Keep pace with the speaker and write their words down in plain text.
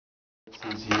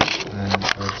sees you, and then it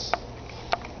starts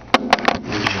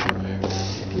moving around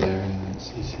over there, and then it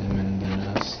sees him, and then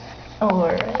us.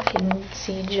 Or I can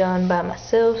see John by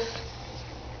myself.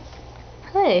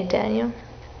 Hi, Daniel.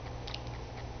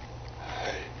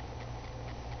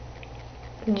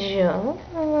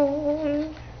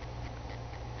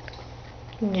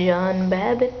 John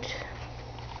Babbitt.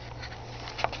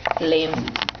 Lame.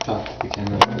 Talk to the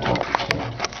camera. Talk to the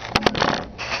camera.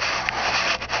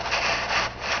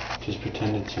 Just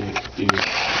pretend it's your ear.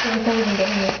 It's not even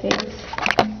getting your face.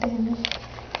 Damn it.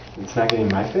 It's not getting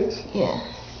my face? Yeah.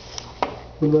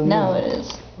 What about Now it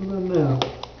is. What about now?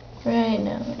 Right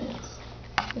now it is.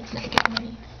 It's not getting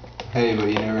me. Hey, but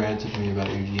you never answered me about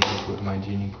your my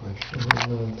genie question.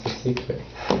 No, it's a secret.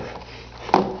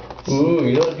 Ooh,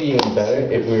 you know what'd be even better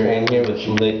if we were in here with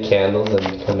lit candles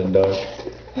and kind of dark.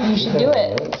 You should do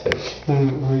it.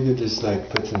 Or you could just like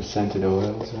put some scented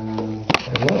oils on.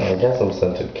 I know, I got some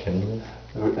scented candles.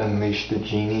 Or unleash the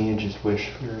genie and just wish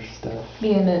for stuff.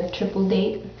 Be in a triple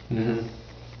date. Mm-hmm.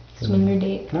 Swinger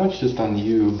date. No, it's just on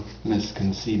you, Miss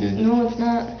Conceited. No, it's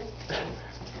not.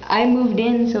 I moved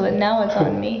in, so now it's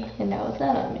on me, and now it's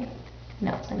not on me.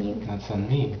 Now it's on you. That's on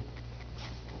me.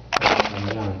 That's on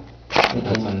John.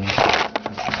 That's on me. That's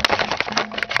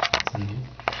on you.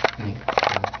 Me.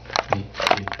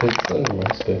 It's on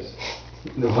MySpace.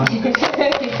 The what?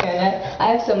 I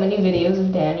have so many videos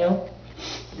of Daniel.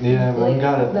 Yeah, one Like,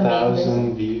 got the main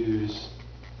 1,000 views.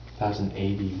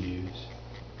 1,080 views.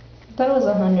 I thought it was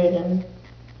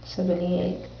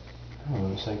 178. Oh, it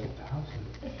was like 1,000.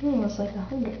 It was like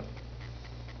 100.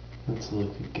 Let's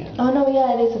look again. Oh no,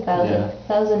 yeah, it is 1,000. Yeah.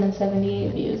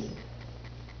 1,078 views.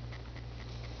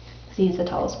 See, he's the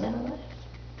tallest man alive.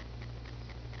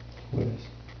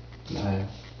 Yeah.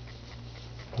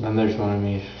 Then there's one of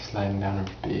me sliding down a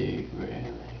big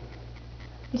railing.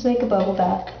 Let's make a bubble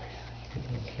bath.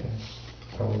 Okay.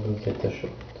 I'll go get the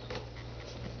shorts.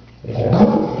 Yeah.